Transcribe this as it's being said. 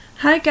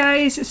Hi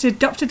guys, it's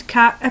Adopted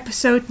Cat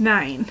episode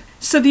 9.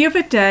 So the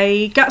other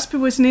day, Gatsby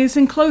was in his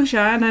enclosure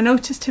and I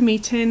noticed him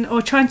eating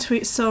or trying to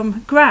eat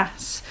some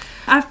grass.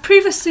 I've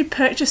previously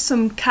purchased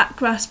some cat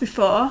grass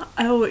before.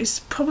 Oh, it's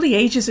probably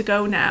ages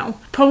ago now.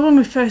 Probably when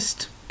we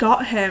first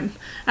got him.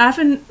 I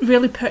haven't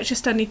really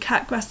purchased any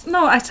cat grass.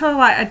 No, I tell a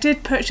lie, I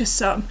did purchase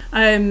some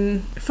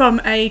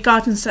from a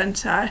garden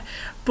centre,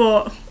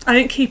 but I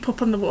didn't keep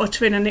up on the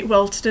watering and it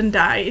wilted and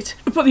died.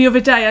 But the other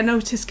day I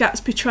noticed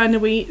Gatsby trying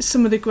to eat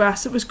some of the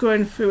grass that was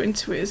growing through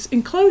into his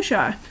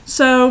enclosure.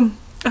 So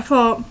I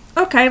thought,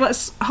 okay,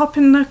 let's hop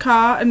in the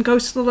car and go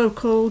to the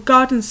local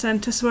garden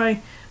centre. So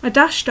I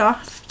dashed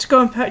off to go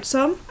and purchase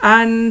some,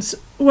 and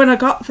when I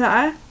got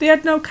there they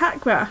had no cat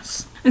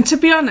grass. And to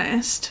be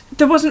honest,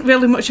 there wasn't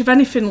really much of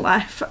anything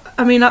left.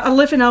 I mean, I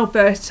live in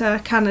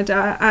Alberta,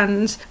 Canada,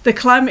 and the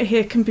climate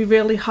here can be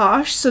really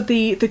harsh, so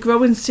the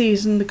growing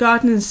season, the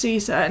gardening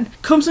season,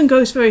 comes and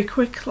goes very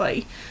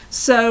quickly.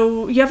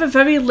 So you have a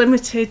very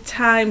limited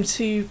time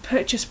to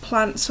purchase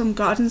plants from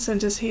garden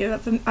centres here,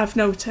 I've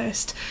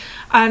noticed.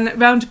 And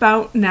round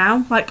about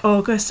now, like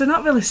August, they're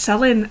not really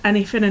selling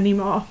anything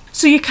anymore.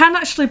 So you can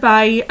actually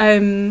buy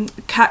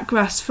cat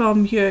grass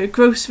from your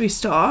grocery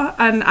store,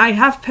 and I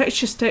have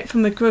purchased it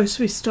from the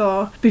grocery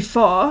store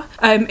before.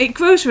 It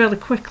grows really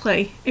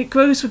quickly. It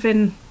grows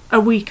within a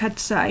week, I'd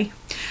say.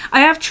 I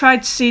have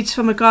tried seeds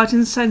from a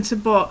garden centre,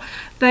 but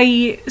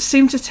they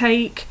seem to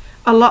take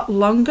a lot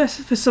longer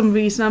for some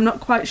reason. I'm not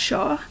quite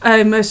sure.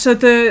 So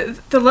the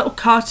little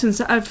cartons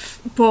that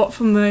I've bought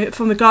from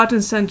the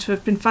garden centre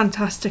have been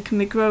fantastic, and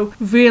they grow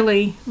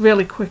really,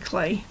 really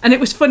quickly. And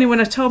it was funny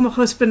when I told my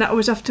husband that I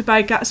was off to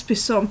buy Gatsby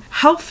some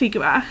healthy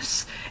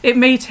grass, it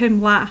made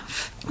him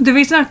laugh. The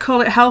reason I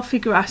call it healthy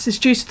grass is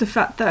due to the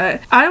fact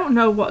that I don't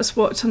know what's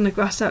walked on the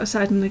grass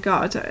outside in the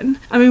garden.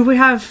 I mean, we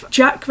have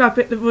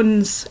Jackrabbit that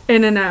runs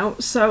in and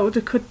out, so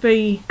there could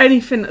be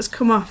anything that's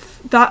come off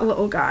that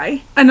little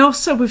guy. And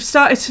also we've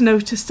started to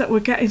notice that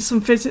we're getting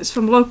some visits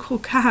from local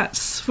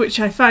cats, which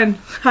I find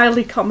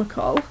highly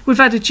comical. We've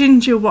had a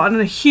ginger one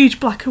and a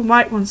huge black and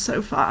white one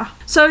so far.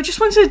 So I just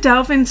wanted to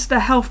delve into the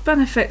health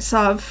benefits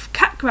of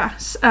cat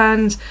grass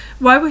and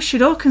why we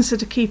should all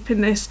consider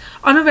keeping this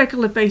on a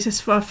regular basis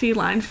for our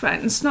feline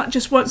friends, not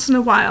just once in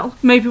a while.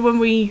 Maybe when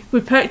we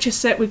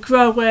purchase it, we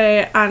grow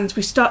it and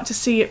we start to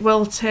see it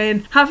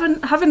wilting, have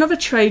another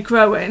tray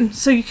growing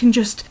so you can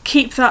just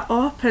keep that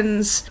up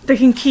and they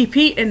can keep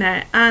eating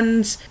it.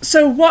 And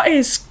so what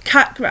is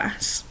cat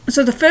grass?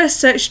 So the first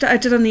search that I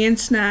did on the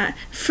internet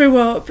threw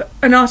up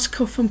an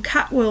article from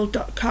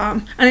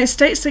catworld.com, and it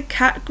states that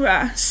cat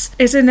grass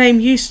is a name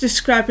used to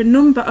describe a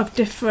number of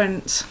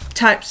different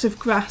types of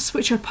grass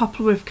which are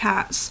popular with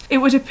cats. It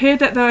would appear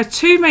that there are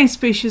two main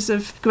species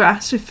of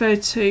grass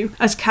referred to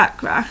as cat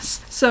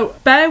grass. So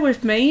bear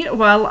with me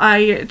while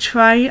I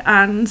try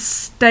and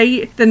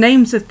state the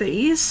names of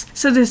these.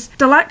 So there's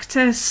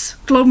Dalactus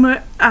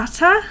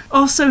glomerata,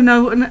 also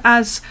known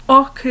as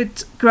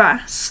orchid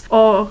grass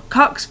or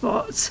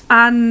cockspot,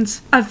 and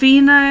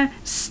Avena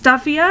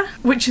stavia,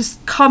 which is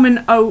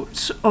common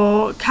oat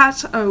or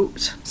cat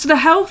oat. So the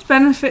health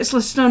benefits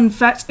listed on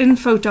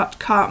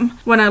vetinfo.com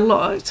when I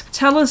looked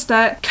tell us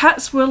that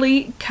cats will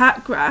eat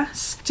cat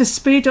grass to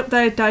speed up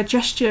their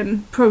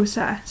digestion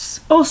process.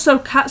 Also,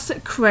 cats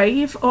that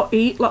crave or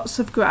eat lots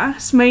of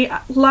grass may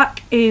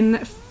lack in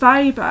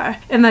fibre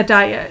in their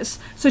diets,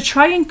 so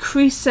try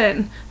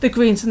increasing the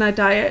greens in their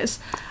diets.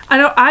 I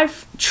know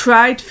I've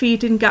tried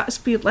feeding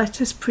Gatsby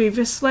lettuce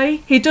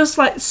previously. He does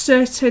like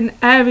certain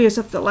areas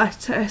of the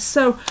lettuce,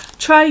 so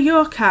try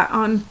your cat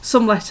on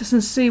some lettuce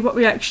and see what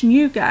reaction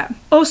you get.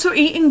 Also,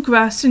 eating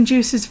grass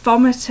induces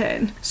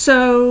vomiting,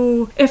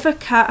 so if a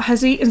cat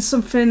has eaten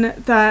something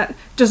that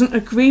doesn't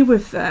agree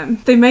with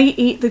them, they may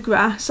eat the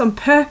grass on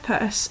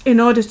purpose in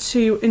order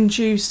to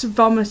induce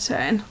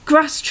vomiting.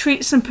 Grass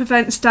treats and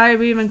prevents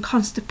diarrhea and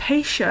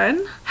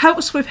constipation,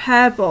 helps with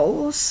hair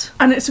balls,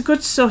 and it's a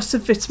good source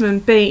of vitamin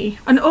B.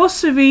 And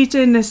also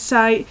reading this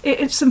site, it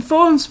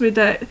informs me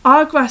that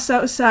our grass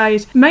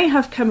outside may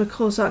have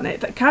chemicals on it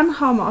that can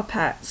harm our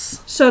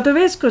pets. So there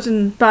is good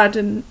and bad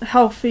and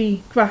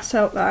healthy grass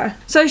out there.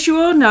 So as you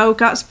all know,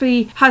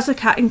 Gatsby has a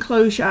cat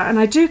enclosure, and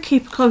I do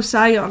keep a close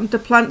eye on the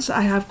plants that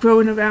I have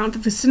growing around the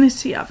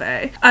vicinity of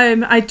it.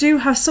 I do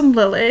have some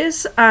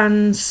lilies,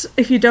 and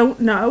if you don't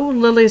know,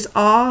 lilies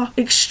are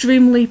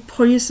extremely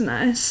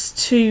poisonous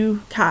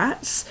to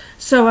cats.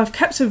 So I've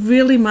kept a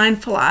really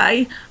mindful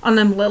eye on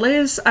them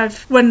lilies.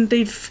 When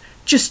they've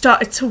just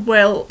started to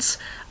wilt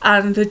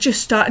and they're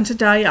just starting to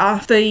die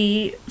off,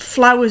 the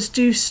flowers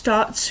do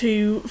start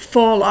to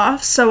fall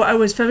off, so I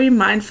was very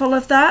mindful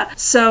of that.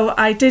 So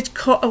I did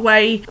cut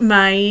away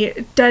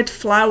my dead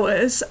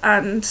flowers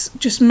and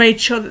just made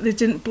sure that they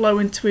didn't blow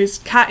into his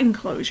cat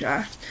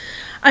enclosure.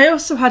 I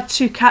also had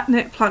 2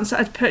 catnip plants that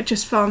I'd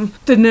purchased from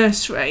the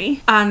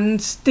nursery,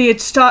 and they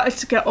had started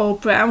to get all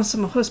brown, so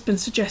my husband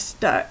suggested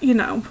that,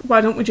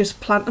 why don't we just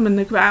plant them in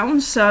the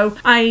ground? So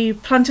I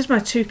planted my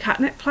 2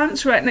 catnip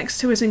plants right next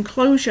to his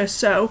enclosure,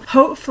 so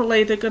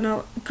hopefully they're going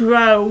to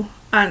grow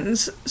and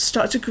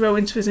start to grow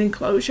into his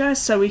enclosure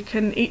so he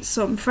can eat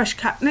some fresh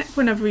catnip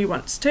whenever he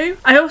wants to.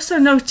 I also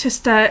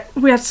noticed that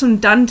we had some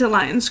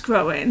dandelions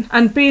growing,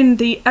 and being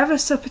the ever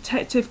so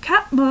protective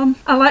cat mum,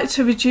 I like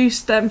to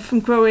reduce them from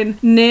growing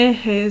near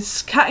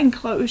his cat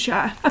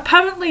enclosure.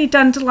 Apparently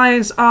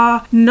dandelions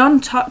are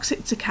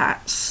non-toxic to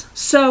cats,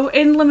 so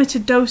in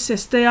limited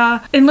doses they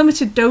are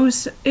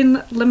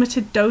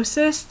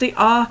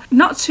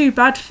not too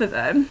bad for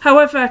them.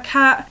 However, a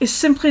cat is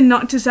simply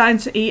not designed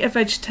to eat a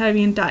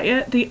vegetarian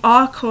diet. They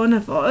are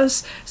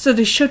carnivores, so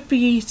they should be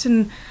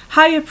eating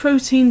higher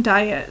protein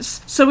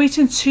diets. So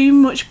eating too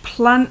much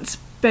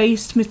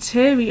plant-based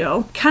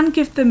material can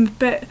give them a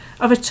bit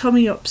of a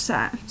tummy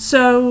upset.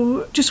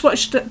 So just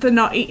watch that they're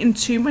not eating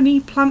too many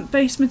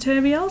plant-based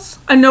materials.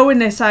 And knowing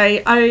this,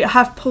 I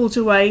have pulled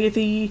away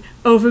the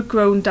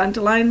overgrown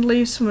dandelion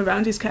leaves from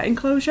around his cat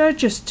enclosure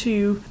just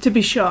to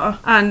be sure,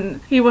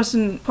 and he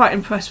wasn't quite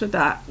impressed with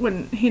that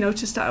when he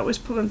noticed that I was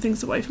pulling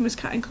things away from his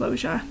cat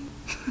enclosure.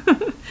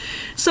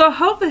 So I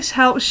hope this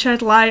helps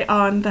shed light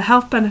on the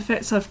health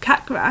benefits of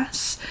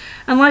catgrass,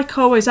 and like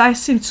always I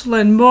seem to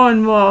learn more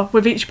and more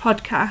with each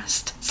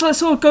podcast. So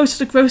let's all go to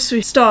the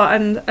grocery store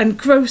and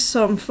grow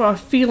some for our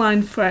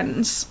feline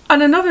friends.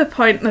 And another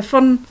point, the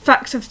fun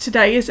fact of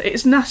today is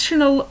it's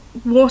National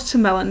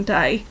Watermelon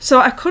Day. So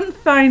I couldn't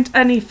find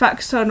any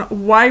facts on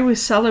why we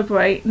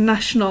celebrate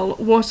National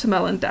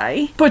Watermelon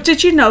Day. But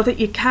did you know that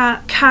your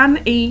cat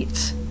can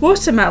eat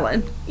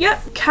watermelon?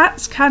 Yep,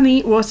 cats can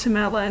eat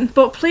watermelon,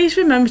 but please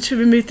remember to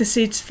remove the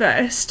seeds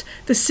first.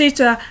 The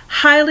seeds are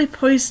highly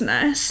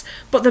poisonous,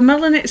 but the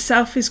melon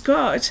itself is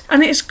good.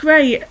 And it's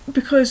great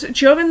because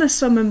during the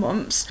summer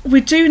months, we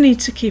do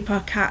need to keep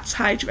our cats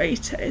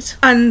hydrated.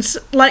 And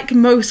like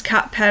most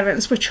cat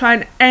parents, we're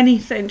trying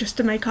anything just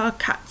to make our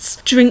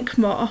cats drink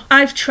more.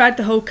 I've tried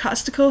the whole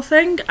catsticle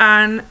thing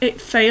and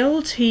it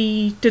failed.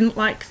 He didn't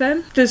like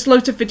them. There's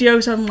loads of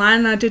videos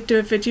online. I did do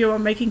a video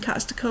on making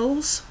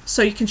catsticles,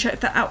 so you can check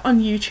that out on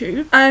YouTube.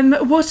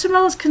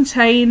 Watermelons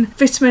contain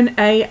vitamin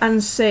A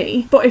and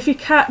C, but if your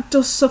cat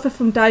does suffer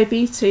from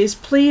diabetes,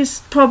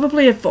 please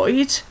probably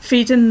avoid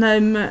feeding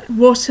them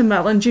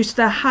watermelon due to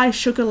their high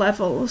sugar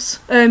levels.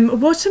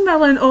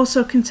 Watermelon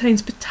also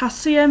contains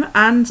potassium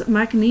and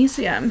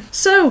magnesium.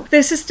 So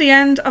this is the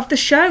end of the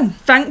show.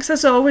 Thanks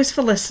as always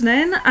for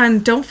listening,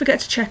 and don't forget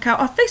to check out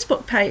our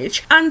Facebook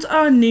page and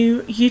our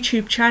new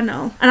YouTube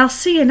channel. And I'll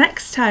see you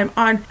next time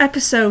on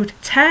episode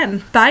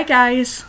 10. Bye guys.